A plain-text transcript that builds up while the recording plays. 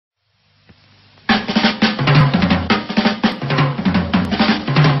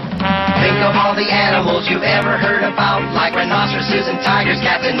all the animals you've ever heard about, like rhinoceroses and tigers,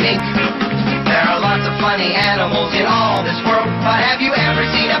 cats and mink. There are lots of funny animals in all this world, but have you ever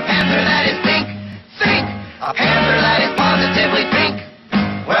seen a panther that is pink? Think! A panther that is positively pink.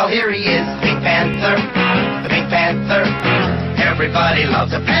 Well, here he is, Pink Panther, the Pink Panther. Everybody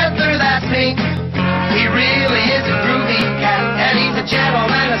loves a panther that's pink. He really is a groovy cat, and he's a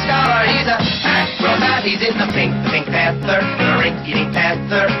gentleman, a scholar, he's a acrobat. He's in the Pink Panther, the rinky-dink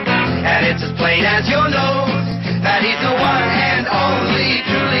panther, and it's as plain as your